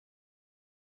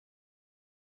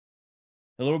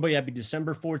Hello, everybody. Happy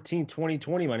December 14th,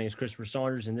 2020. My name is Christopher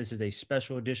Saunders, and this is a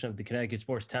special edition of the Connecticut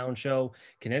Sports Talent Show,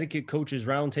 Connecticut Coaches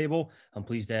Roundtable. I'm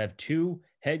pleased to have two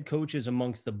head coaches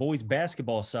amongst the boys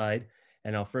basketball side.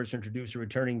 And I'll first introduce a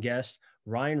returning guest,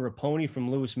 Ryan Raponey from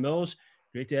Lewis Mills.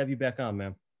 Great to have you back on,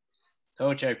 man.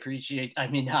 Coach,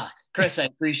 Chris, I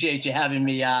appreciate you having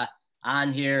me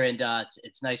on here. And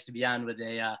it's nice to be on with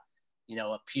a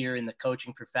peer in the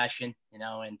coaching profession,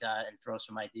 and throw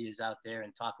some ideas out there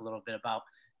and talk a little bit about,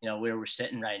 where we're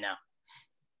sitting right now.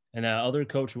 And that other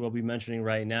coach we'll be mentioning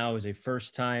right now is a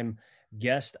first-time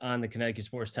guest on the Connecticut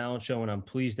Sports Talent Show, and I'm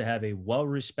pleased to have a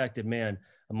well-respected man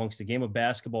amongst the game of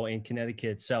basketball in Connecticut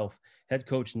itself, head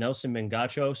coach Nelson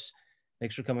Mingachos.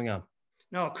 Thanks for coming on.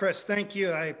 No, Chris, thank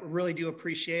you. I really do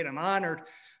appreciate it. I'm honored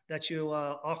that you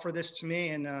offer this to me,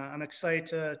 and I'm excited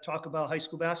to talk about high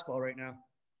school basketball right now.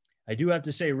 I do have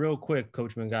to say real quick,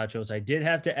 Coach Mingachos, I did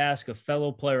have to ask a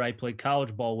fellow player I played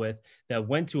college ball with that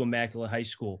went to Immaculate High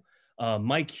School,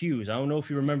 Mike Hughes. I don't know if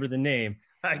you remember the name.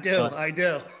 I do.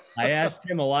 I asked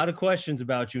him a lot of questions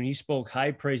about you, and he spoke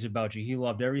high praise about you. He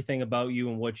loved everything about you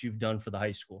and what you've done for the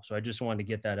high school. So I just wanted to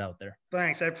get that out there.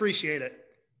 Thanks. I appreciate it.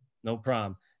 No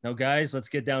problem. Now, guys, let's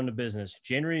get down to business.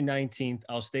 January 19th,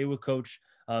 I'll stay with Coach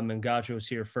Mingachos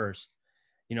here first.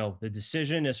 The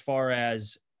decision as far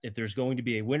as if there's going to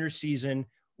be a winter season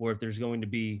or if there's going to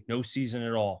be no season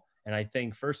at all. And I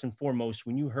think first and foremost,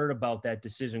 when you heard about that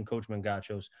decision, Coach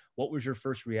Mingachos, what was your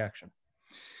first reaction?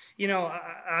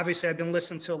 Obviously I've been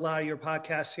listening to a lot of your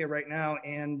podcasts here right now.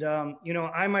 And,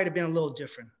 I might've been a little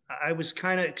different. I was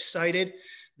kind of excited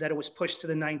that it was pushed to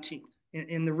the 19th.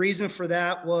 And the reason for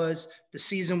that was the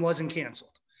season wasn't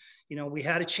canceled. We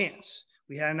had a chance.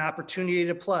 We had an opportunity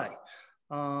to play.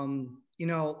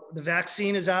 The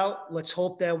vaccine is out. Let's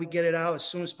hope that we get it out as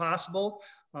soon as possible.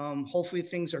 Hopefully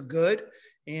things are good.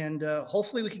 And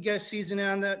hopefully we could get a season in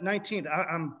on the 19th.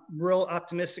 I'm real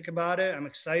optimistic about it. I'm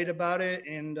excited about it.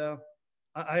 And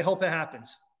I hope it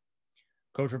happens.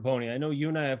 Coach Raponey, I know you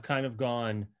and I have kind of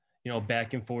gone,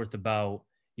 back and forth about,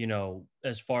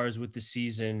 as far as with the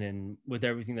season and with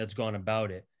everything that's gone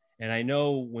about it. And I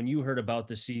know when you heard about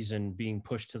the season being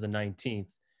pushed to the 19th,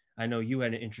 I know you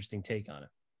had an interesting take on it.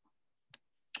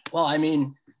 Well,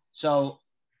 so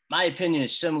my opinion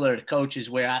is similar to Coach's,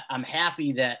 where I'm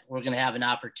happy that we're going to have an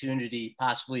opportunity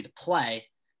possibly to play,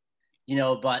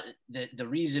 but the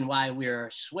reason why we're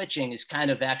switching is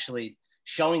kind of actually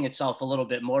showing itself a little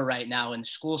bit more right now in the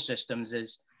school systems.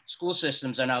 Is school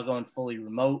systems are now going fully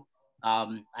remote.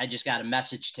 I just got a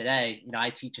message today.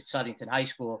 I teach at Southington High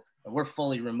School, and we're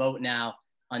fully remote now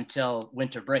until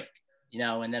winter break,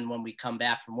 and then when we come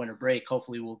back from winter break,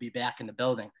 hopefully we'll be back in the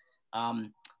building.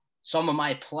 Some of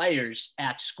my players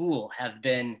at school have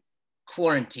been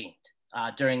quarantined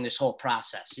during this whole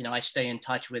process. I stay in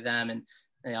touch with them,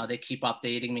 and they keep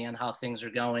updating me on how things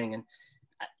are going.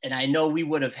 And I know we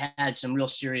would have had some real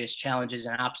serious challenges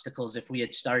and obstacles if we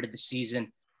had started the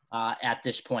season at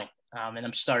this point. And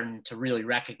I'm starting to really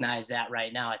recognize that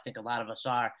right now. I think a lot of us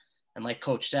are. And like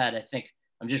Coach said, I think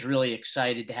I'm just really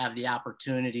excited to have the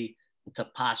opportunity to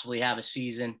possibly have a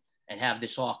season and have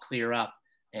this all clear up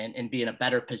and be in a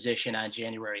better position on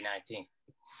January 19th.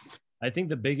 I think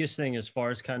the biggest thing as far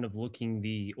as kind of looking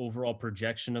the overall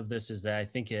projection of this is that I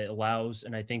think it allows,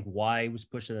 and I think why it was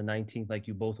pushed to the 19th, like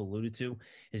you both alluded to,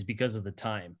 is because of the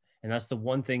time. And that's the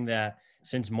one thing that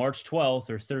since March 12th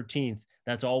or 13th,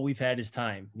 that's all we've had is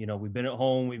time. We've been at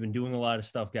home, we've been doing a lot of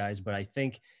stuff, guys. But I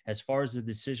think as far as the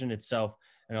decision itself,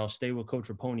 and I'll stay with Coach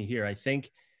Raponey here, I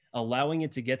think allowing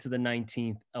it to get to the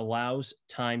 19th allows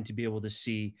time to be able to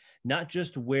see not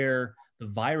just where the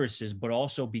virus is, but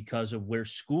also because of where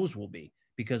schools will be.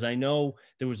 Because I know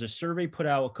there was a survey put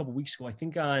out a couple of weeks ago, I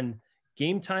think on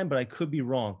Game Time, but I could be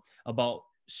wrong, about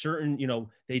certain,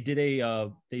 they did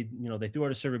they threw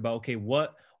out a survey about, okay,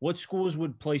 what schools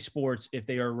would play sports if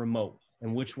they are remote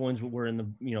and which ones were in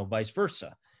the, vice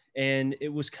versa. And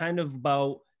it was kind of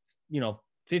about,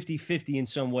 50-50 in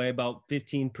some way. About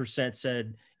 15%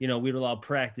 said, we'd allow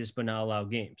practice, but not allow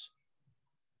games.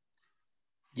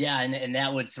 Yeah. And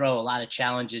that would throw a lot of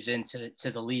challenges into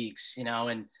the leagues,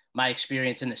 and my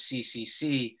experience in the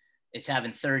CCC is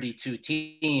having 32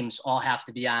 teams all have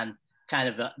to be on kind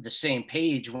of the same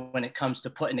page when it comes to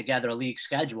putting together a league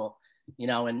schedule,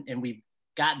 and we've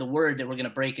got the word that we're going to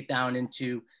break it down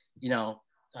into,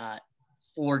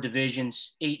 4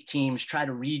 divisions, 8 teams, try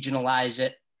to regionalize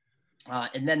it.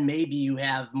 And then maybe you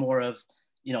have more of,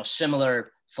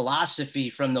 similar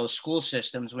philosophy from those school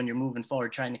systems when you're moving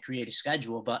forward, trying to create a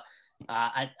schedule. But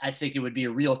I think it would be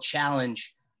a real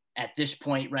challenge at this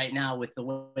point right now with the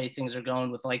way things are going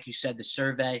with, like you said, the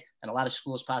survey and a lot of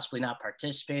schools possibly not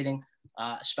participating.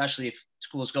 especially if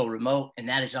schools go remote, and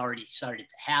that has already started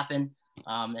to happen,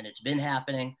 and it's been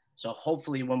happening. So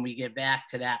hopefully when we get back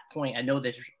to that point, I know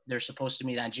that they're supposed to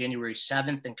meet on January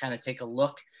 7th and kind of take a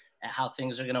look at how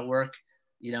things are going to work,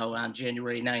 on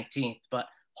January 19th. But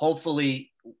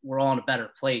hopefully we're all in a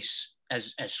better place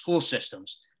as school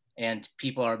systems, and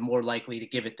people are more likely to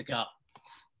give it the go.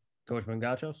 Coach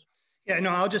Mingachos? Yeah,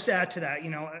 no, I'll just add to that,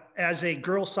 as a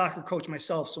girls soccer coach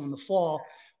myself. So in the fall,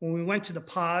 when we went to the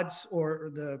pods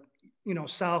or the,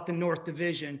 South and North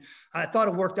division, I thought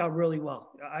it worked out really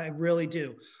well. I really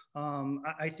do.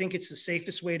 I think it's the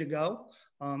safest way to go.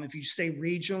 If you stay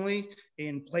regionally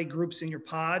and play groups in your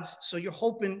pods. So you're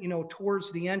hoping,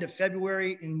 towards the end of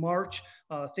February and March,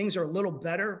 things are a little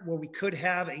better where we could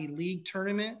have a league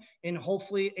tournament and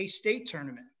hopefully a state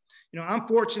tournament. I'm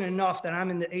fortunate enough that I'm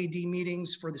in the AD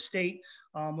meetings for the state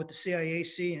with the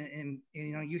CIAC, and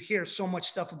you hear so much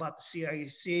stuff about the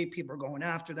CIAC. People are going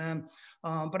after them,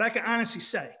 but I can honestly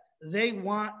say they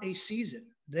want a season.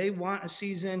 They want a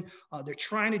season. They're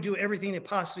trying to do everything they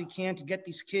possibly can to get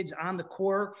these kids on the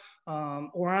court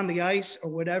or on the ice or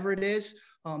whatever it is.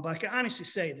 But I can honestly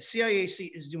say the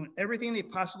CIAC is doing everything they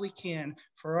possibly can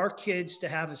for our kids to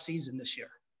have a season this year.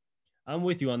 I'm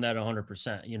with you on that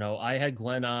 100%. I had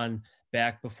Glenn on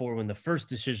back before when the first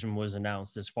decision was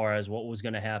announced as far as what was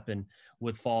going to happen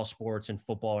with fall sports and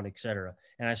football and et cetera.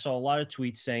 And I saw a lot of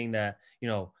tweets saying that,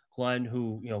 Glenn,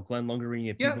 Glenn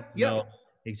Lungarini, people know,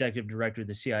 executive director of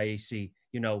the CIAC,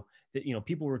 that,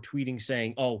 people were tweeting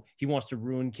saying, oh, he wants to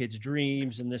ruin kids'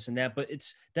 dreams and this and that, but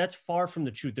that's far from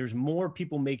the truth. There's more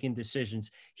people making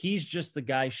decisions. He's just the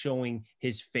guy showing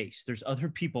his face. There's other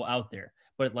people out there.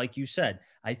 But like you said,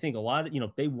 I think a lot of,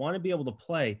 they want to be able to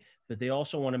play, but they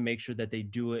also want to make sure that they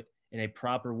do it in a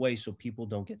proper way so people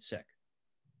don't get sick.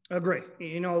 Agree.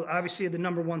 Obviously the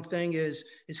number one thing is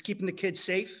keeping the kids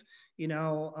safe,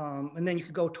 and then you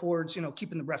could go towards,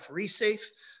 keeping the referee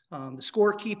safe, the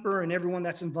scorekeeper and everyone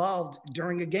that's involved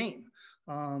during a game.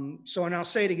 And I'll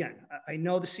say it again. I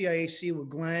know the CIAC with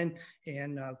Glenn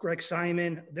and Greg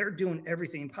Simon, they're doing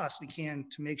everything possibly can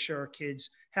to make sure our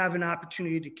kids have an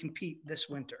opportunity to compete this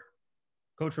winter.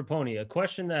 Coach Raponey, a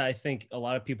question that I think a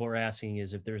lot of people are asking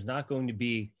is if there's not going to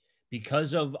be,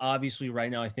 because of obviously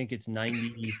right now, I think it's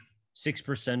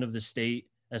 96% of the state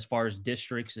as far as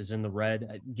districts is in the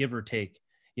red, give or take,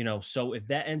 so if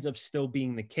that ends up still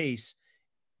being the case,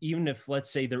 even if,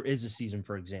 let's say there is a season,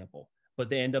 for example, but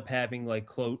they end up having like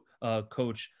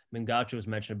Coach Mingachos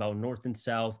mentioned about North and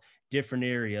South, different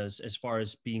areas as far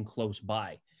as being close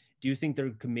by. Do you think there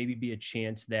could maybe be a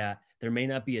chance that there may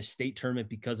not be a state tournament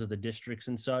because of the districts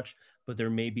and such, but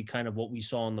there may be kind of what we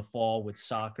saw in the fall with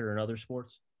soccer and other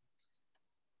sports?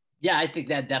 Yeah, I think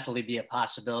that'd definitely be a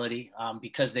possibility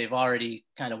because they've already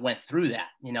kind of went through that.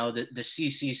 The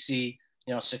CCC,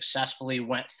 successfully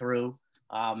went through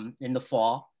in the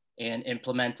fall and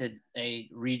implemented a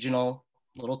regional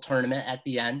little tournament at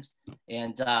the end.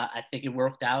 And I think it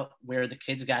worked out where the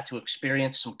kids got to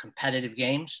experience some competitive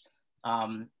games.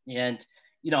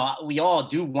 We all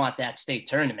do want that state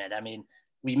tournament. I mean,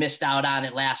 we missed out on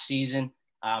it last season.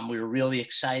 We were really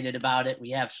excited about it.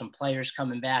 We have some players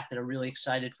coming back that are really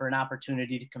excited for an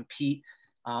opportunity to compete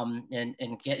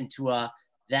and get into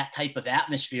that type of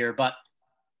atmosphere. But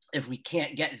if we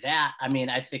can't get that, I mean,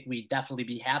 I think we'd definitely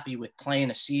be happy with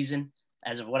playing a season.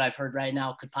 As of what I've heard right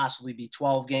now, could possibly be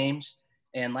 12 games.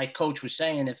 And like Coach was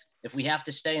saying, if we have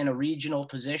to stay in a regional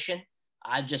position,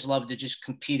 I'd just love to just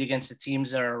compete against the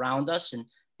teams that are around us and,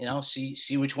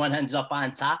 see which one ends up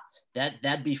on top.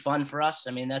 That'd be fun for us.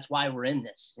 I mean, that's why we're in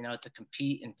this, to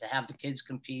compete and to have the kids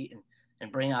compete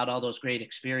and bring out all those great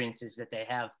experiences that they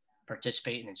have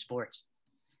participating in sports.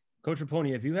 Coach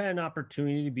Raponey, have you had an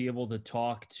opportunity to be able to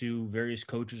talk to various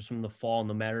coaches from the fall,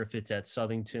 no matter if it's at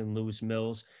Southington, Lewis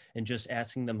Mills, and just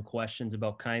asking them questions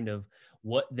about kind of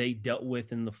what they dealt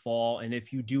with in the fall? And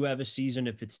if you do have a season,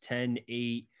 if it's 10,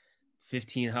 8,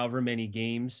 15, however many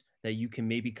games, that you can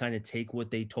maybe kind of take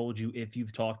what they told you if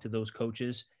you've talked to those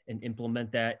coaches and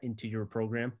implement that into your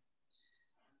program?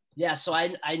 Yeah, so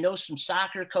I know some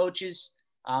soccer coaches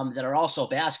that are also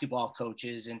basketball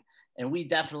coaches, and we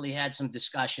definitely had some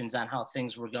discussions on how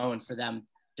things were going for them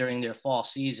during their fall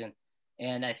season.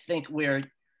 And I think where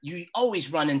you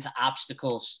always run into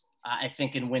obstacles, I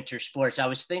think in winter sports. I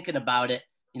was thinking about it,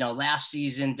 last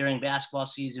season during basketball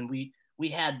season, we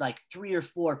had like 3 or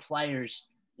 4 players,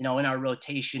 in our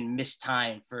rotation miss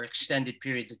time for extended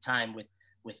periods of time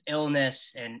with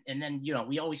illness. And then,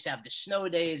 we always have the snow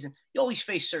days and you always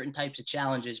face certain types of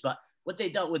challenges. But what they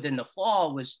dealt with in the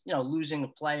fall was, losing a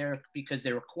player because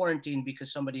they were quarantined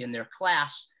because somebody in their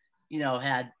class,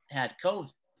 had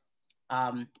COVID.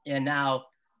 And now,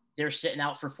 they're sitting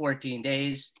out for 14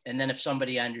 days. And then if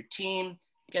somebody on your team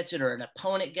gets it or an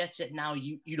opponent gets it, now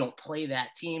you don't play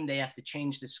that team. They have to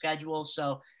change the schedule.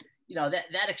 So,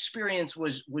 that experience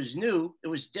was new. It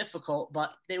was difficult,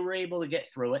 but they were able to get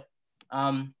through it.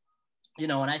 And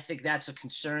I think that's a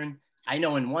concern. I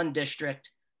know in one district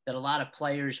that a lot of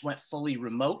players went fully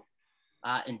remote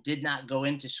and did not go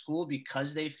into school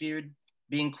because they feared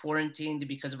being quarantined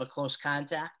because of a close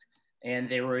contact. And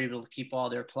they were able to keep all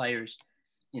their players,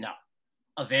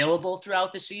 available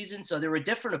throughout the season. So there were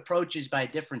different approaches by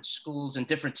different schools and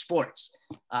different sports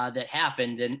that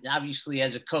happened. And obviously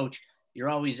as a coach, you're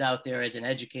always out there as an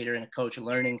educator and a coach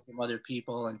learning from other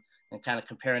people and kind of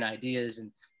comparing ideas.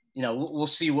 And, we'll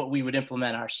see what we would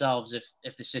implement ourselves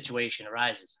if the situation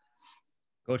arises.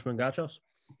 Coach Mingachos?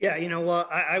 Yeah,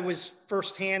 I was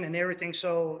firsthand and everything.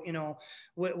 So,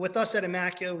 with us at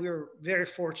Immaculate, we were very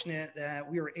fortunate that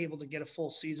we were able to get a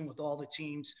full season with all the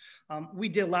teams. We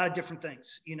did a lot of different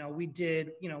things. We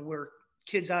did, where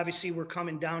kids obviously were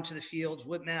coming down to the fields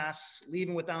with masks,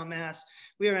 leaving without masks.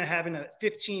 We were having a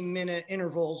 15-minute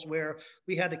intervals where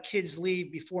we had the kids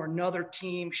leave before another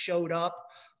team showed up.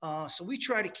 So we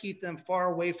try to keep them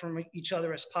far away from each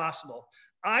other as possible.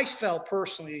 I felt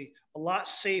personally a lot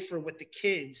safer with the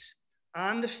kids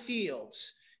on the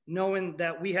fields, knowing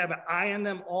that we have an eye on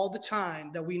them all the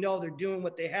time, that we know they're doing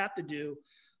what they have to do.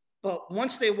 But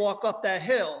once they walk up that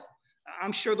hill,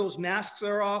 I'm sure those masks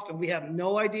are off and we have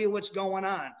no idea what's going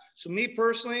on. So me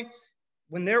personally,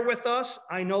 when they're with us,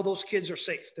 I know those kids are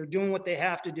safe. They're doing what they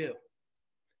have to do.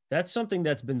 That's something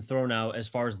that's been thrown out as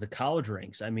far as the college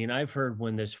ranks. I mean, I've heard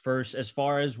when this first, as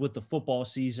far as with the football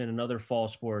season and other fall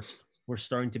sports, were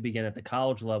starting to begin at the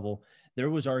college level, there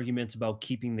was arguments about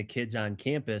keeping the kids on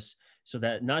campus so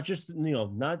that not just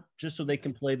so they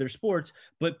can play their sports,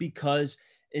 but because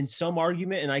in some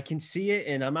argument, and I can see it,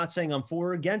 and I'm not saying I'm for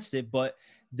or against it, but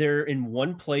they're in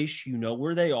one place,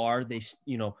 where they are, they,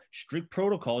 strict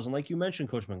protocols. And like you mentioned,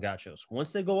 Coach Mingachos,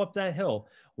 once they go up that hill,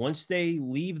 once they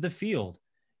leave the field,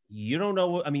 you don't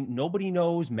know. I mean, nobody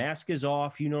knows. Mask is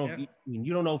off. You don't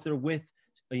know if they're with,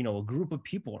 a group of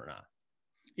people or not.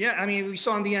 Yeah, I mean, we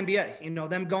saw in the NBA,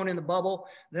 them going in the bubble,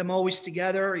 them always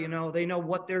together, they know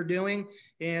what they're doing.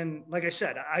 And like I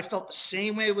said, I felt the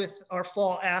same way with our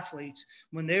fall athletes.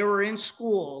 When they were in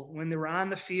school, when they were on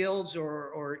the fields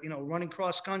or running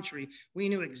cross country, we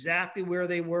knew exactly where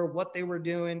they were, what they were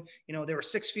doing. They were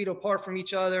 6 feet apart from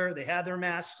each other. They had their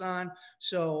masks on.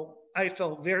 So I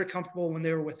felt very comfortable when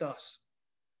they were with us.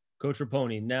 Coach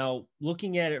Raponey, now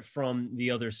looking at it from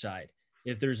the other side,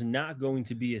 if there's not going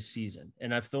to be a season,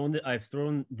 and I've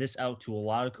thrown this out to a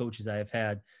lot of coaches I have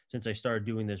had since I started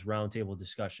doing this roundtable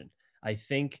discussion, I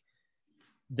think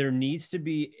there needs to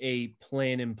be a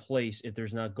plan in place if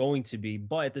there's not going to be,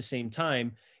 but at the same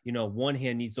time, one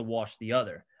hand needs to wash the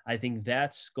other. I think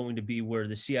that's going to be where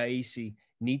the CIAC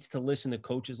needs to listen to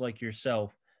coaches like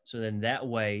yourself. So then that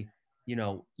way,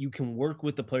 you can work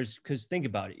with the players, because think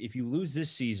about it. If you lose this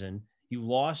season, you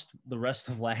lost the rest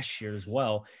of last year as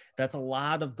well. That's a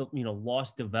lot of the,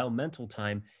 lost developmental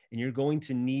time, and you're going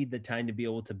to need the time to be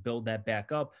able to build that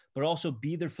back up, but also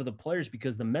be there for the players,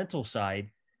 because the mental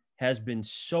side has been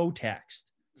so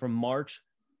taxed from March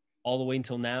all the way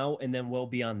until now, and then well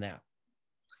beyond that.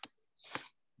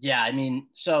 Yeah, I mean,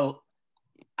 so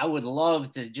I would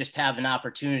love to just have an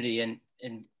opportunity, and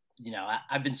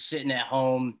I've been sitting at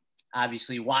home,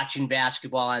 obviously watching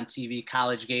basketball on TV.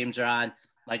 College games are on.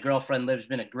 My girlfriend Liv's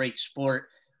been a great sport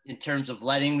in terms of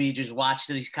letting me just watch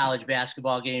these college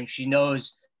basketball games. She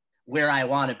knows where I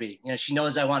want to be. She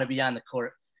knows I want to be on the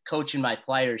court coaching my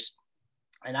players.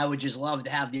 And I would just love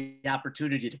to have the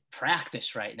opportunity to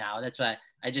practice right now. That's why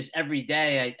every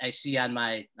day I see on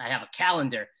I have a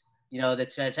calendar,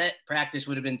 that says, hey, practice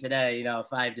would have been today,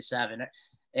 5 to 7.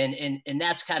 And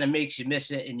that's kind of makes you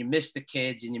miss it, and you miss the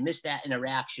kids, and you miss that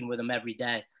interaction with them every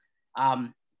day.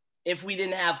 If we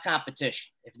didn't have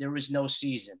competition, if there was no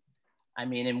season,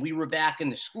 and we were back in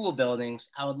the school buildings,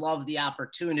 I would love the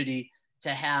opportunity to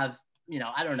have,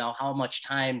 I don't know how much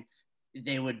time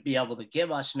they would be able to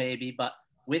give us maybe, but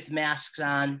with masks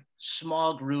on,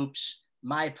 small groups,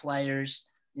 my players,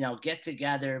 get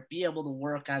together, be able to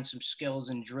work on some skills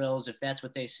and drills if that's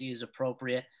what they see as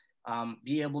appropriate,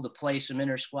 be able to play some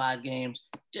inter-squad games,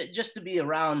 just to be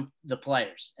around the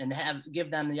players and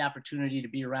give them the opportunity to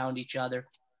be around each other.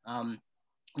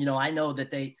 I know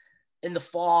that in the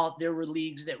fall, there were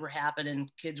leagues that were happening,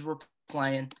 kids were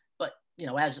playing, but,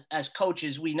 as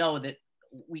coaches, we know that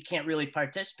we can't really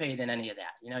participate in any of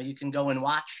that. You can go and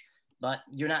watch, but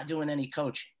you're not doing any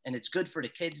coaching. And it's good for the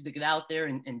kids to get out there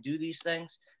and do these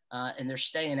things. And they're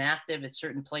staying active at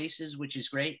certain places, which is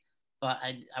great. but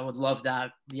I would love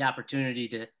the opportunity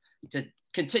to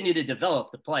continue to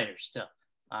develop the players too.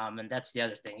 And that's the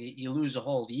other thing. You lose a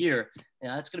whole year,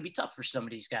 that's going to be tough for some of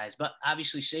these guys. But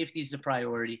obviously, safety is the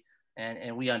priority,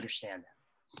 and we understand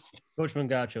that. Coach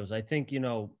Mingachos, I think,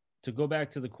 to go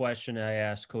back to the question I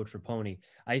asked Coach Raponey,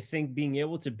 I think being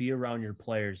able to be around your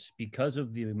players because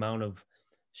of the amount of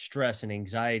stress and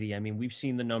anxiety. I mean, we've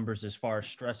seen the numbers as far as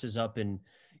stress is up in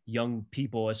young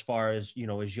people, as far as,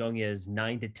 as young as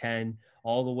 9 to 10,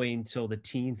 all the way until the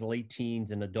teens, late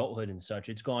teens, and adulthood and such.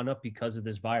 It's gone up because of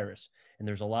this virus, and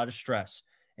there's a lot of stress.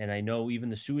 And I know even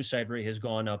the suicide rate has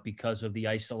gone up because of the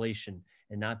isolation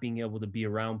and not being able to be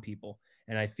around people.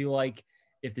 And I feel like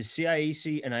if the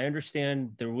CIAC, and I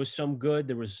understand there was some good,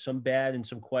 there was some bad, and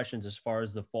some questions as far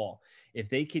as the fall, if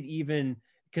they could even,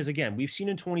 because again, we've seen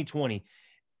in 2020,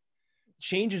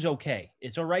 change is okay.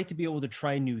 It's all right to be able to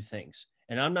try new things.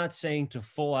 And I'm not saying to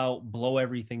full out blow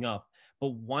everything up,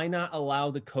 but why not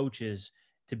allow the coaches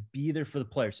to be there for the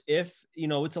players? If,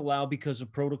 it's allowed because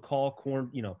of protocol,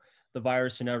 the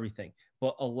virus and everything,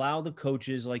 but allow the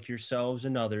coaches like yourselves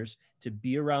and others to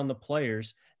be around the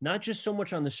players, not just so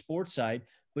much on the sports side,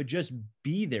 but just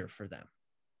be there for them.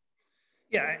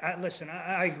 Yeah, listen,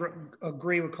 I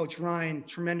agree with Coach Ryan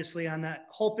tremendously on that,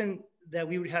 hoping that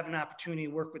we would have an opportunity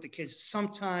to work with the kids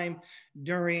sometime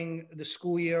during the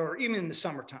school year or even in the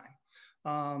summertime.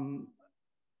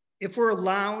 If we're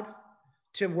allowed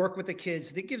to work with the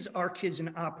kids, that gives our kids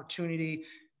an opportunity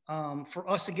for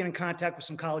us to get in contact with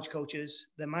some college coaches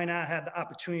that might not have the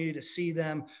opportunity to see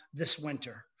them this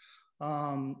winter.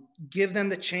 Give them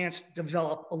the chance to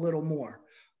develop a little more.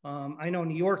 I know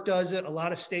New York does it. A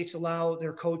lot of states allow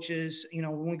their coaches,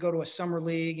 when we go to a summer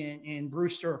league and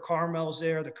Brewster or Carmel's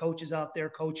there, the coaches out there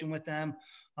coaching with them.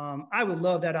 I would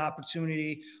love that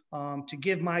opportunity to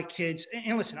give my kids,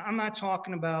 and listen, I'm not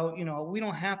talking about, we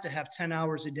don't have to have 10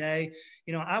 hours a day.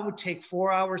 I would take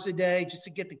 4 hours a day just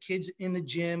to get the kids in the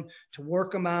gym, to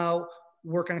work them out,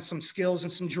 work on some skills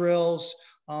and some drills,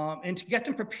 and to get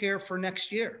them prepared for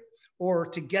next year, or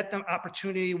to get them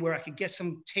opportunity where I could get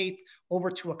some tape over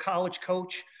to a college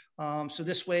coach. So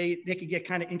this way they could get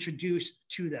kind of introduced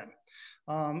to them.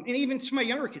 And even to my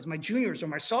younger kids, my juniors or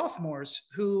my sophomores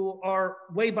who are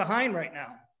way behind right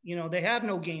now. They have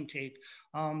no game tape.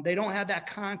 They don't have that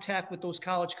contact with those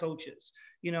college coaches.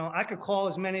 I could call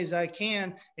as many as I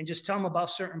can and just tell them about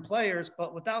certain players,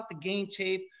 but without the game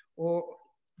tape, or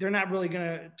they're not really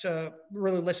going to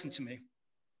really listen to me.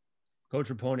 Coach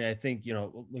Raponey, I think,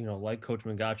 like Coach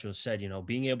Mingachos said,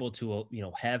 being able to,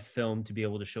 have film to be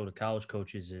able to show to college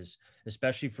coaches is,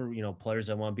 especially for, players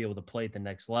that want to be able to play at the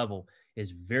next level,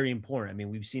 is very important. I mean,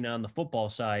 we've seen on the football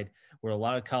side where a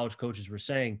lot of college coaches were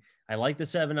saying, I like the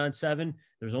 7-on-7.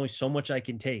 There's only so much I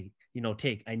can take.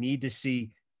 I need to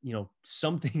see,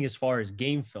 something as far as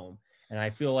game film. And I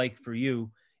feel like for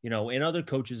you, and other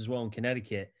coaches as well in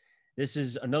Connecticut, this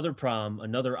is another problem,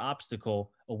 another obstacle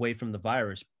away from the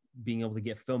virus, being able to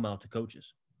get film out to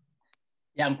coaches.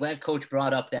 Yeah, I'm glad Coach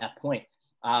brought up that point.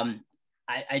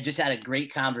 I just had a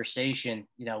great conversation,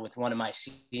 with one of my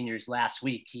seniors last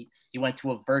week. He went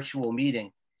to a virtual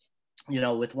meeting,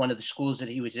 with one of the schools that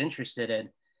he was interested in.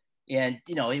 And,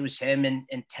 it was him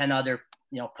and 10 other,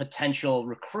 potential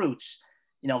recruits,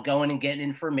 going and getting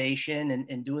information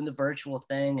and doing the virtual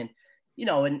thing.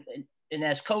 And, and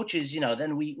as coaches,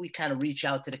 then we kind of reach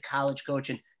out to the college coach,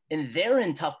 and they're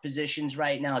in tough positions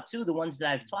right now too, the ones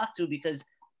that I've talked to, because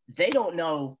they don't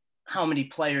know how many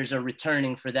players are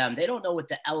returning for them. They don't know what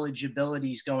the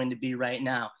eligibility is going to be right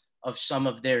now of some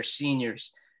of their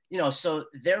seniors, so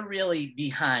they're really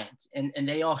behind, and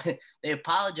they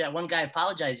apologize. One guy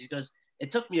apologized. He goes,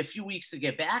 it took me a few weeks to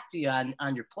get back to you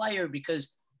on your player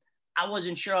because I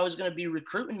wasn't sure I was going to be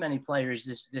recruiting many players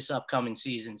this upcoming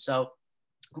season. So,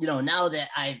 now that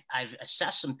I've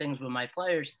assessed some things with my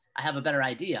players, I have a better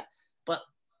idea. But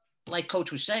like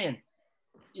Coach was saying,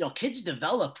 kids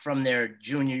develop from their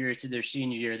junior year to their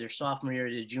senior year, their sophomore year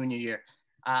to their junior year.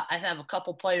 I have a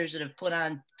couple players that have put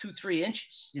on 2-3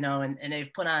 inches, and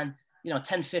they've put on,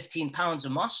 10, 15 pounds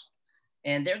of muscle.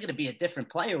 And they're going to be a different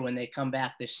player when they come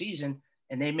back this season.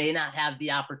 And they may not have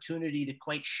the opportunity to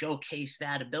quite showcase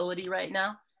that ability right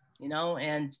now,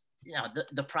 and,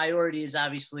 the priority is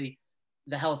obviously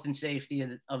the health and safety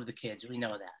of the kids. We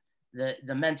know that.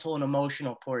 The mental and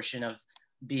emotional portion of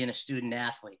being a student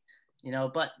athlete,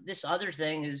 but this other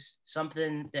thing is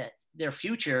something that their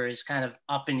future is kind of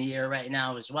up in the air right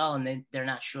now as well. And they're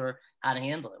not sure how to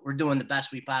handle it. We're doing the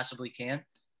best we possibly can.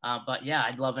 But yeah,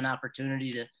 I'd love an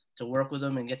opportunity to work with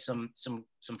them and get some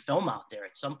film out there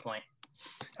at some point.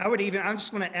 I'm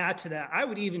just going to add to that. I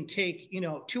would even take,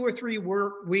 2 or 3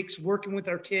 weeks working with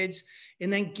our kids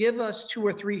and then give us 2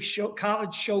 or 3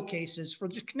 college showcases for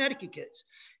just Connecticut kids.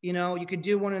 You could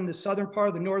do one in the southern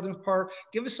part, the northern part.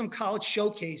 Give us some college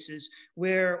showcases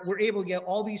where we're able to get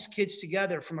all these kids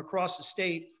together from across the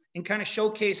state and kind of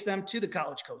showcase them to the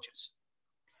college coaches.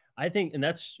 I think, and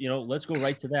that's, let's go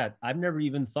right to that. I've never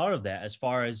even thought of that as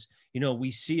far as, we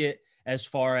see it as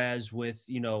far as with,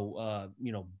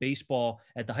 baseball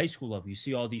at the high school level. You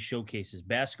see all these showcases.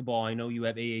 Basketball, I know you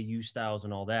have AAU styles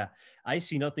and all that. I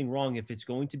see nothing wrong if it's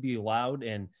going to be allowed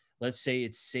and let's say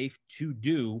it's safe to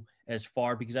do as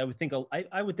far, because I would think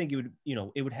it would,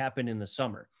 it would happen in the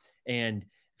summer. And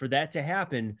for that to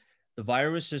happen, the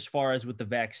virus, as far as with the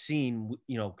vaccine,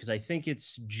 because I think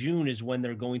it's June is when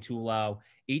they're going to allow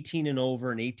 18 and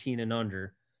over and 18 and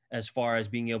under as far as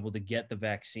being able to get the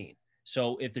vaccine.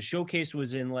 So if the showcase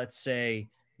was in, let's say,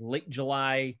 late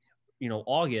July,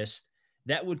 August,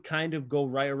 that would kind of go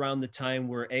right around the time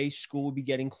where school would be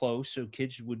getting close. So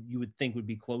kids you would think would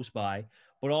be close by,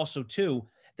 but also too,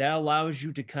 that allows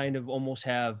you to kind of almost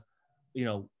have,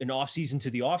 an off season to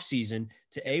the off season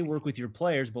to work with your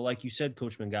players. But like you said,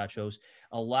 Coach Mingachos,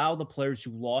 allow the players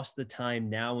who lost the time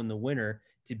now in the winter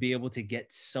to be able to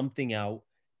get something out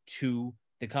to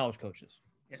the college coaches.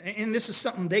 And this is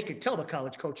something they could tell the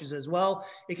college coaches as well.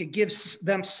 It could give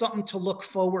them something to look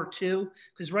forward to.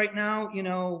 Because right now,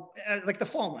 like the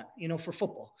fall one, for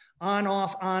football, on,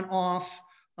 off.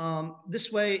 This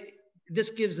way,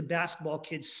 this gives the basketball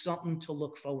kids something to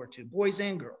look forward to, boys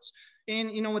and girls.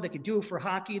 And you know what they could do for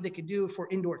hockey, they could do for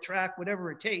indoor track,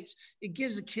 whatever it takes. It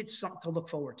gives the kids something to look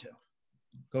forward to.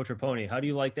 Coach Raponey, how do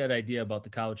you like that idea about the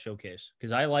college showcase?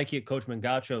 Because I like it. Coach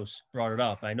Mingachos brought it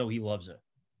up. I know he loves it.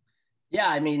 Yeah,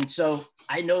 I mean, so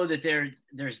I know that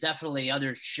there's definitely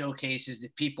other showcases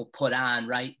that people put on,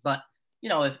 right? But,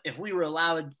 if we were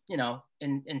allowed,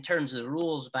 in terms of the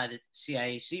rules by the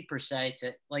CIAC per se,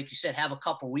 to, like you said, have a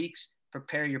couple weeks,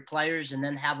 prepare your players, and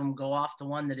then have them go off to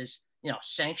one that is,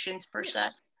 sanctioned per se,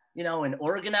 and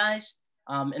organized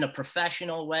in a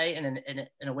professional way and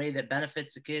in a way that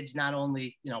benefits the kids, not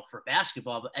only, for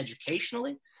basketball, but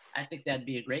educationally, I think that'd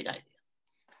be a great idea.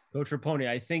 Coach Raponey,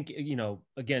 I think,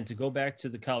 again, to go back to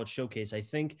the college showcase, I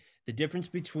think the difference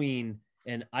between,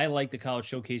 and I like the college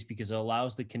showcase because it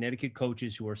allows the Connecticut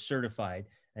coaches who are certified.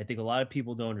 I think a lot of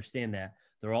people don't understand that.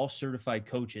 They're all certified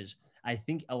coaches. I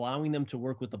think allowing them to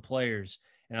work with the players,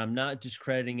 and I'm not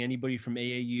discrediting anybody from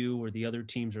AAU or the other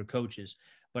teams or coaches,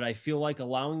 but I feel like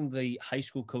allowing the high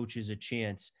school coaches a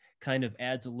chance kind of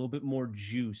adds a little bit more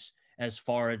juice as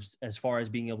far as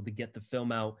being able to get the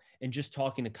film out and just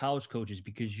talking to college coaches,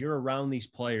 because you're around these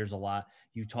players a lot.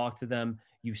 You talk to them,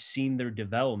 you've seen their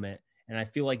development. And I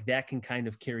feel like that can kind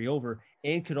of carry over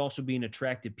and could also be an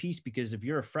attractive piece, because if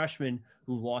you're a freshman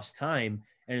who lost time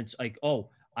and it's like, oh,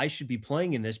 I should be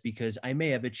playing in this because I may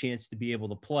have a chance to be able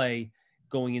to play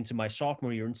going into my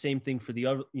sophomore year. And same thing for the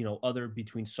other, other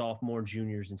between sophomore,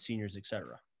 juniors and seniors, et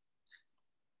cetera.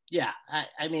 Yeah.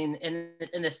 I mean,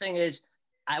 and the thing is,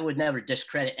 I would never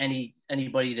discredit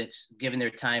anybody that's given their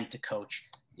time to coach.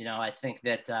 I think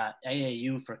that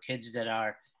AAU for kids that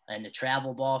are in the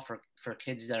travel ball, for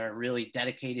kids that are really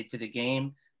dedicated to the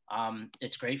game,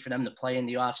 it's great for them to play in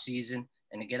the off season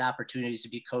and to get opportunities to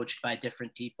be coached by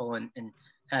different people and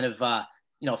kind of,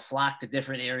 flock to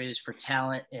different areas for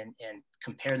talent and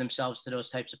compare themselves to those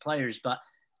types of players. But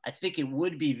I think it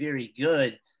would be very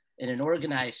good in an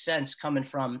organized sense coming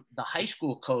from the high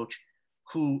school coach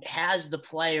who has the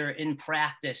player in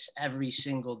practice every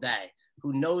single day,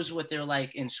 who knows what they're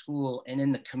like in school and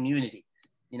in the community,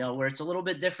 where it's a little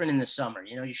bit different in the summer.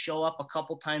 You show up a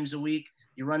couple times a week,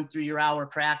 you run through your hour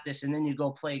practice, and then you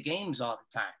go play games all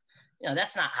the time.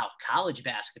 That's not how college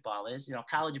basketball is.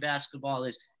 College basketball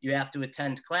is you have to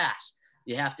attend class,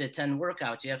 you have to attend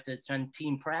workouts, you have to attend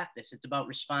team practice. It's about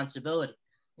responsibility.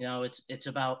 It's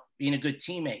about being a good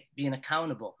teammate, being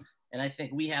accountable. And I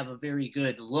think we have a very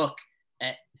good look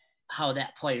at how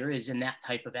that player is in that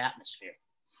type of atmosphere.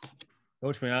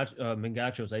 Coach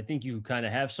Mingachos, I think you kind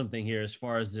of have something here as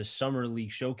far as this summer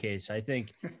league showcase. I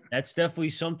think that's definitely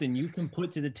something you can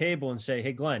put to the table and say,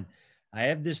 hey, Glenn, I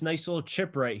have this nice little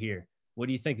chip right here. What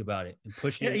do you think about it? And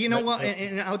push it. You know what?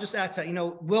 And I'll just add to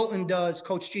that, Wilton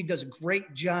Coach G does a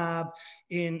great job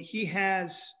he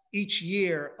has each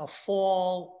year a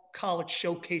fall college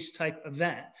showcase type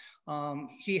event.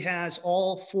 He has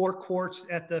all 4 courts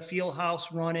at the field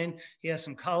house running. He has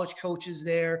some college coaches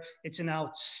there. It's an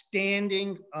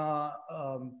outstanding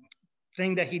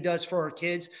thing that he does for our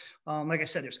kids. Like I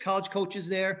said, there's college coaches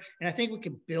there, and I think we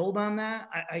could build on that.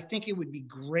 I think it would be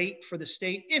great for the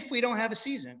state if we don't have a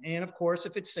season, and of course,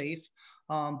 if it's safe.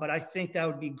 But I think that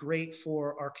would be great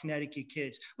for our Connecticut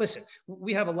kids. Listen,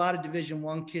 we have a lot of Division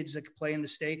I kids that could play in the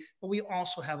state, but we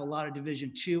also have a lot of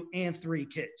Division II and III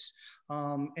kids.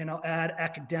 And I'll add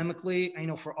academically, I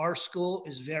know for our school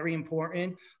is very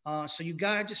important. So you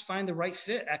got to just find the right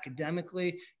fit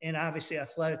academically and obviously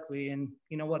athletically. And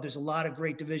you know what? There's a lot of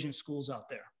great division schools out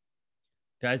there.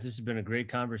 Guys, this has been a great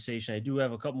conversation. I do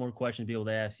have a couple more questions to be able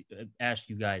to ask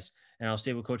you guys, and I'll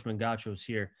stay with Coach Mingachos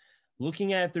here.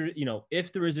 Looking at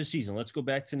if there is a season, let's go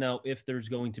back to now if there's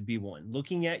going to be one.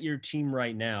 Looking at your team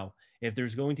right now, if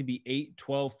there's going to be 8,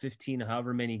 12, 15,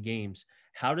 however many games,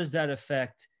 how does that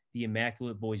affect the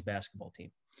Immaculate boys basketball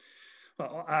team?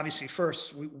 Well, obviously,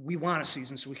 first, we want a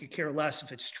season, so we could care less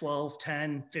if it's 12,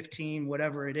 10, 15,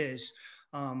 whatever it is.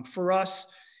 For us,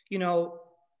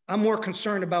 I'm more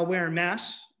concerned about wearing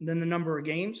masks than the number of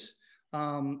games.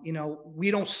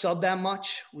 We don't sub that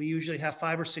much. We usually have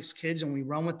 5 or 6 kids and we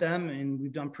run with them, and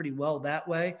we've done pretty well that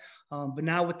way. But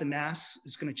now with the masks,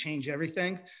 it's going to change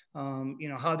everything.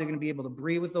 How they're going to be able to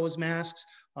breathe with those masks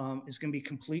is going to be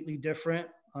completely different.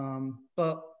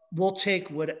 But we'll take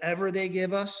whatever they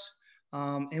give us.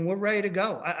 And we're ready to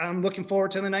go. I'm looking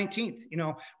forward to the 19th.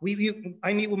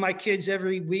 I meet with my kids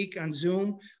every week on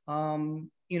Zoom.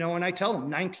 And I tell them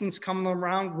 19th's coming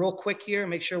around real quick here.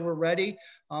 Make sure we're ready,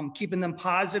 keeping them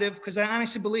positive, because I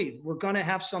honestly believe we're going to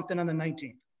have something on the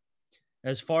 19th.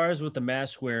 As far as with the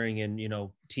mask wearing and,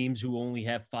 teams who only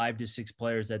have 5 to 6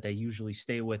 players that they usually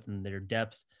stay with and their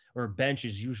depth or bench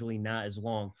is usually not as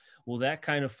long, will that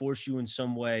kind of force you in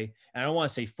some way? And I don't want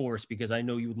to say force because I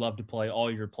know you would love to play all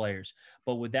your players,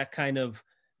 but would that kind of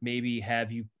maybe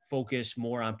have you focus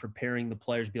more on preparing the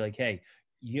players, be like, hey,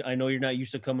 I know you're not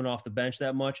used to coming off the bench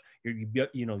that much.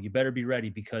 You better be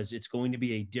ready because it's going to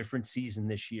be a different season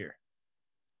this year.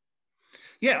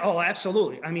 Yeah. Oh,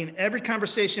 absolutely. I mean, every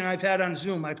conversation I've had on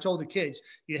Zoom, I've told the kids,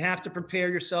 you have to prepare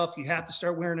yourself. You have to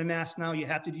start wearing a mask now. You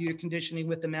have to do your conditioning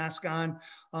with the mask on.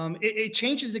 It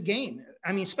changes the game.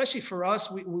 I mean, especially for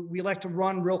us, we like to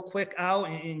run real quick out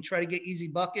and try to get easy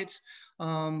buckets.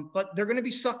 But they're going to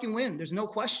be sucking wind. There's no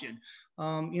question.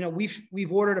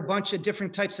 We've ordered a bunch of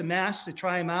different types of masks to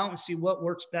try them out and see what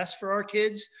works best for our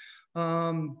kids.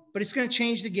 But it's going to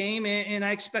change the game, and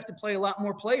I expect to play a lot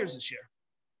more players this year.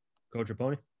 Coach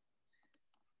Raponey?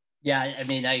 Yeah, I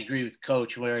mean, I agree with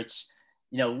Coach where it's,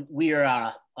 we are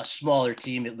a smaller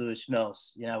team at Lewis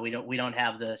Mills. We don't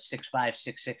have the 6'5",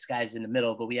 6'6" guys in the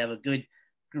middle, but we have a good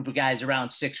group of guys around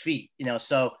 6 feet,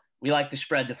 so we like to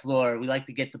spread the floor. We like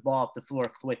to get the ball up the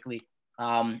floor quickly.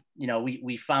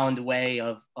 We found a way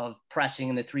of pressing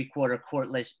in the 3-quarter court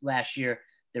last year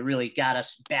that really got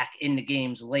us back in the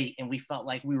games late, and we felt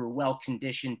like we were well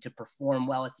conditioned to perform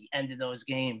well at the end of those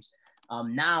games.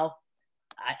 Now,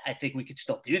 I think we could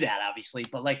still do that, obviously,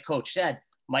 but like Coach said,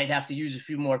 might have to use a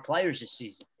few more players this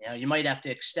season. You might have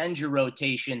to extend your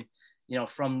rotation,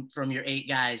 from your 8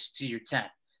 guys to your 10.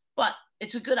 But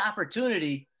it's a good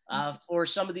opportunity for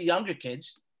some of the younger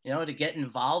kids, to get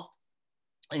involved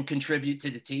and contribute to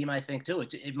the team. I think too,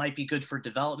 it might be good for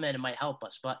development. It might help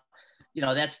us, but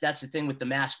that's the thing with the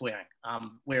mask wearing,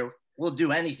 where we'll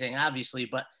do anything, obviously,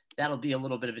 but that'll be a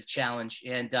little bit of a challenge.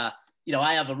 And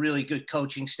I have a really good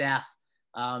coaching staff.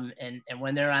 And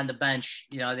when they're on the bench,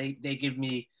 they give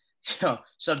me,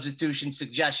 substitution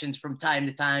suggestions from time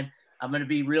to time. I'm going to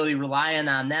be really relying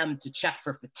on them to check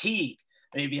for fatigue,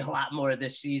 maybe a lot more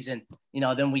this season,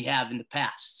 than we have in the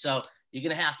past. So you're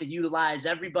going to have to utilize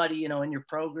everybody, in your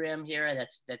program here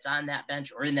that's on that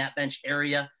bench or in that bench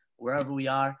area, wherever we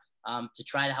are, to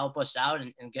try to help us out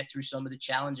and get through some of the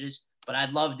challenges. But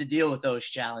I'd love to deal with those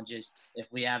challenges if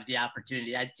we have the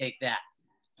opportunity. I'd take that.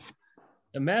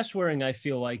 The mask wearing, I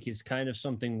feel like, is kind of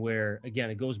something where, again,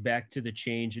 it goes back to the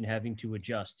change and having to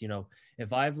adjust.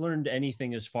 If I've learned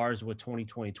anything as far as what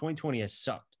 2020 has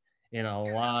sucked in a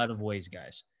lot of ways,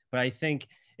 guys. But I think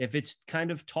if it's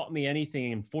kind of taught me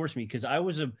anything and forced me, because I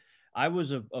was a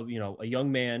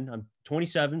young man. I'm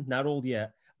 27, not old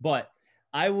yet, but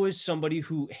I was somebody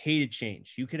who hated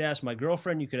change. You could ask my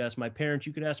girlfriend, you could ask my parents,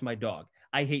 you could ask my dog.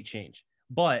 I hate change.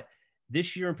 But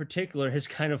this year in particular has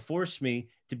kind of forced me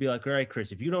to be like, all right,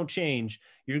 Chris, if you don't change,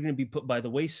 you're going to be put by the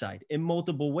wayside in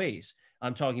multiple ways.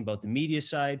 I'm talking about the media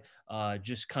side,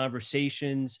 just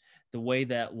conversations, the way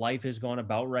that life has gone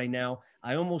about right now.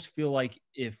 I almost feel like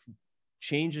if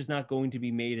change is not going to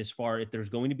be made if there's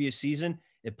going to be a season,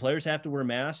 if players have to wear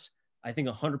masks, I think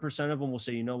 100% of them will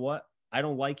say, you know what? I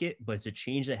don't like it, but it's a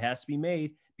change that has to be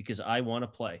made because I want to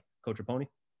play. Coach Raponey?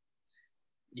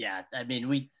 Yeah, I mean,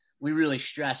 we we really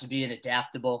stress being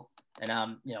adaptable.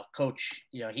 And, coach,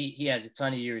 he has a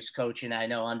ton of years coaching, I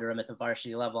know, under him at the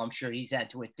varsity level. I'm sure he's had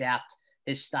to adapt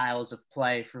his styles of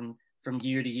play from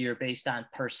year to year based on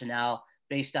personnel,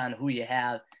 based on who you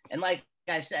have. And like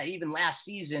I said, even last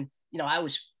season, I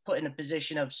was put in a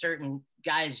position of certain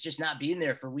guys just not being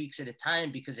there for weeks at a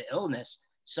time because of illness.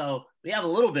 So we have a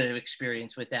little bit of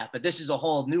experience with that, but this is a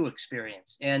whole new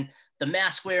experience. And the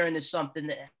mask wearing is something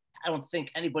that I don't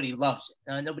think anybody loves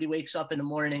it. Nobody wakes up in the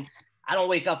morning. I don't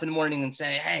wake up in the morning and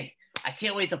say, hey, I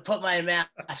can't wait to put my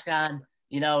mask on,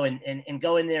 and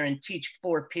go in there and teach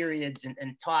 4 periods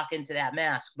and talk into that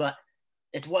mask. But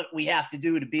it's what we have to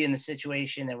do to be in the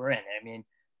situation that we're in. I mean,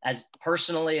 as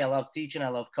personally, I love teaching, I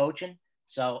love coaching.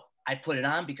 So I put it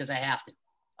on because I have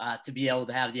to be able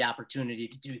to have the opportunity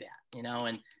to do that,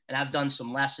 and I've done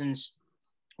some lessons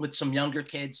with some younger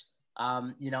kids,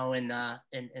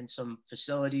 in some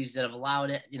facilities that have allowed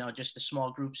it, just the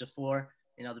small groups of 4.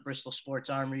 The Bristol Sports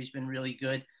Armory has been really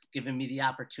good, giving me the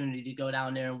opportunity to go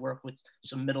down there and work with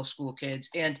some middle school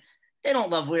kids. And they don't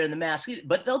love wearing the mask either,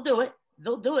 but they'll do it.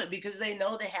 They'll do it because they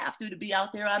know they have to be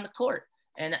out there on the court.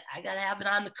 And I got to have it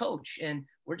on the coach. And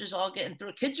we're just all getting through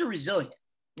it. Kids are resilient.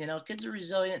 Kids are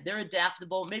resilient. They're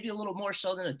adaptable, maybe a little more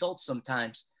so than adults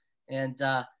sometimes. And,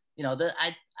 I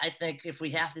think if we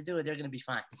have to do it, they're going to be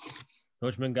fine.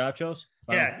 Coach Mingachos?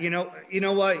 Yeah, you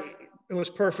know what? It was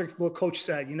perfect what Coach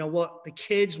said. You know what? The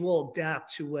kids will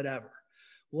adapt to whatever.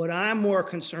 What I'm more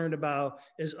concerned about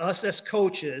is us as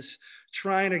coaches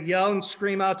trying to yell and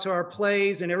scream out to our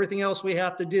plays and everything else we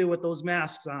have to do with those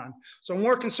masks on. So I'm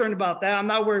more concerned about that. I'm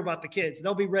not worried about the kids.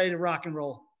 They'll be ready to rock and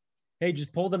roll. Hey,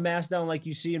 just pull the mask down like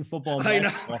you see in football and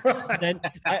basketball. I know, right? Then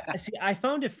I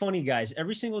found it funny, guys.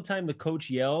 Every single time the coach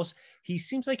yells, he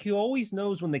seems like he always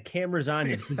knows when the camera's on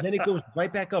him, because then it goes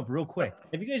right back up real quick.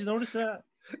 Have you guys noticed that?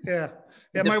 Yeah.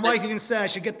 My wife even said I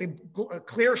should get the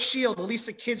clear shield. At least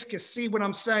the kids can see what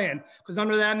I'm saying, because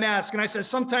under that mask. And I said,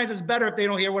 sometimes it's better if they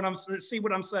don't hear see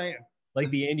what I'm saying.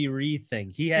 Like the Andy Reid thing.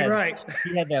 He had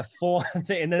that full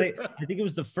thing. And then I think it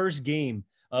was the first game.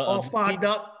 All fogged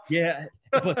up. Yeah.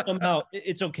 But somehow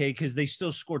it's okay because they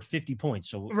still scored 50 points.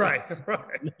 So right.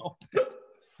 No.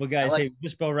 Well, guys, hey,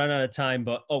 just about run out of time.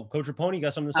 But Coach Raponey, you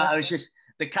got something to say? It's just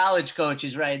the college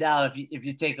coaches right now. If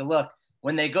you take a look,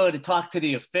 when they go to talk to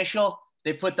the official,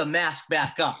 they put the mask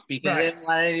back up because they don't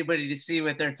want anybody to see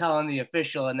what they're telling the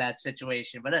official in that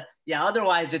situation. But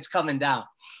otherwise it's coming down.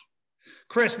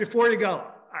 Chris, before you go,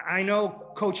 I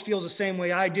know Coach feels the same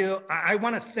way I do. I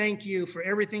want to thank you for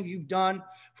everything you've done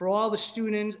for all the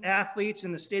students, athletes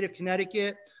in the state of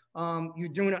Connecticut. You're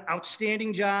doing an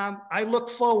outstanding job. I look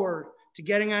forward to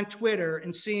getting on Twitter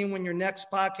and seeing when your next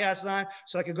podcast is on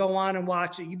so I could go on and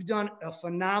watch it. You've done a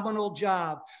phenomenal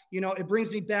job. It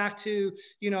brings me back to,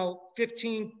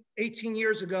 15, 18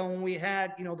 years ago when we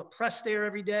had, the press there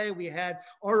every day. We had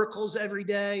articles every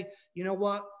day. You know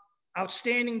what?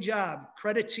 Outstanding job.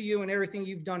 Credit to you and everything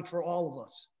you've done for all of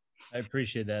us. I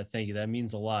appreciate that. Thank you. That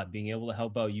means a lot. Being able to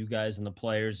help out you guys and the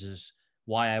players is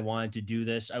why I wanted to do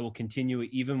this. I will continue it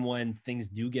even when things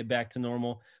do get back to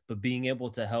normal, but being able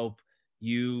to help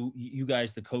you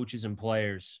guys, the coaches and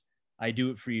players, I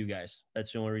do it for you guys.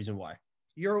 That's the only reason why.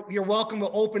 You're welcome with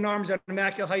open arms at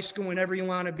Immaculate High School whenever you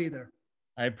want to be there.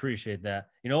 I appreciate that.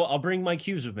 I'll bring my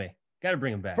cues with me. Got to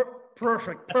bring them back.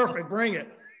 Perfect. Bring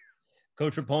it.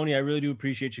 Coach Raponey, I really do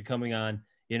appreciate you coming on.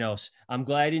 I'm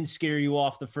glad I didn't scare you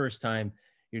off the first time.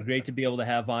 You're great to be able to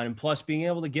have on. And plus being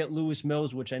able to get Lewis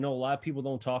Mills, which I know a lot of people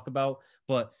don't talk about,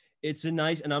 but it's a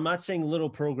nice, and I'm not saying little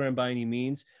program by any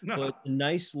means, but a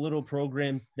nice little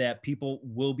program that people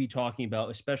will be talking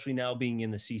about, especially now being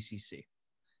in the CCC.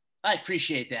 I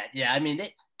appreciate that. Yeah. I mean,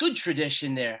 good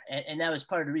tradition there. And that was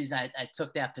part of the reason I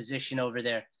took that position over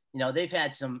there. They've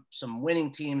had some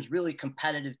winning teams, really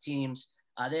competitive teams.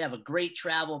 They have a great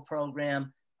travel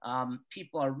program.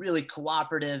 People are really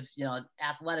cooperative,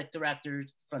 athletic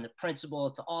directors from the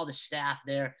principal to all the staff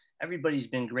there. Everybody's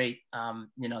been great,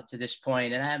 to this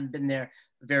point. And I haven't been there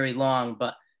very long,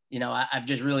 but, I've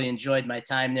just really enjoyed my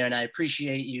time there. And I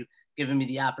appreciate you giving me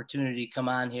the opportunity to come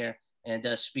on here and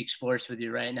speak sports with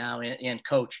you right now, and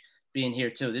Coach being here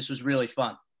too. This was really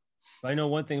fun. I know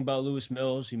one thing about Lewis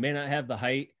Mills. He may not have the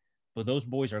height, but those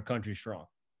boys are country strong.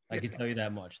 I can tell you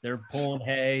that much. They're pulling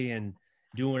hay and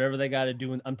doing whatever they got to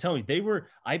do. And I'm telling you,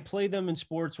 I played them in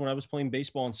sports when I was playing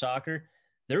baseball and soccer.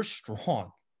 They're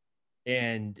strong.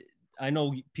 And I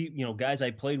know, guys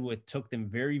I played with took them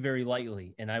very, very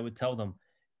lightly. And I would tell them,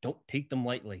 don't take them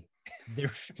lightly.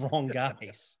 They're strong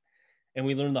guys. And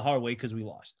we learned the hard way because we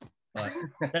lost. But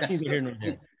that's neither here nor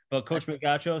there. But Coach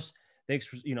Mingachos,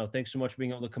 thanks so much for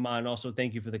being able to come on. And also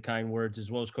thank you for the kind words,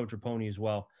 as well as Coach Raponey as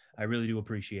well. I really do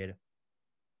appreciate it.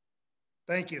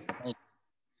 Thank you.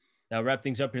 Now wrap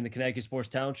things up here in the Connecticut Sports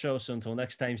Talent Show. So until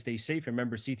next time, stay safe.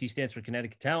 Remember, CT stands for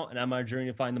Connecticut Talent, and I'm on a journey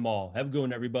to find them all. Have a good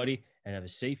one, everybody, and have a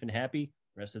safe and happy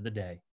rest of the day.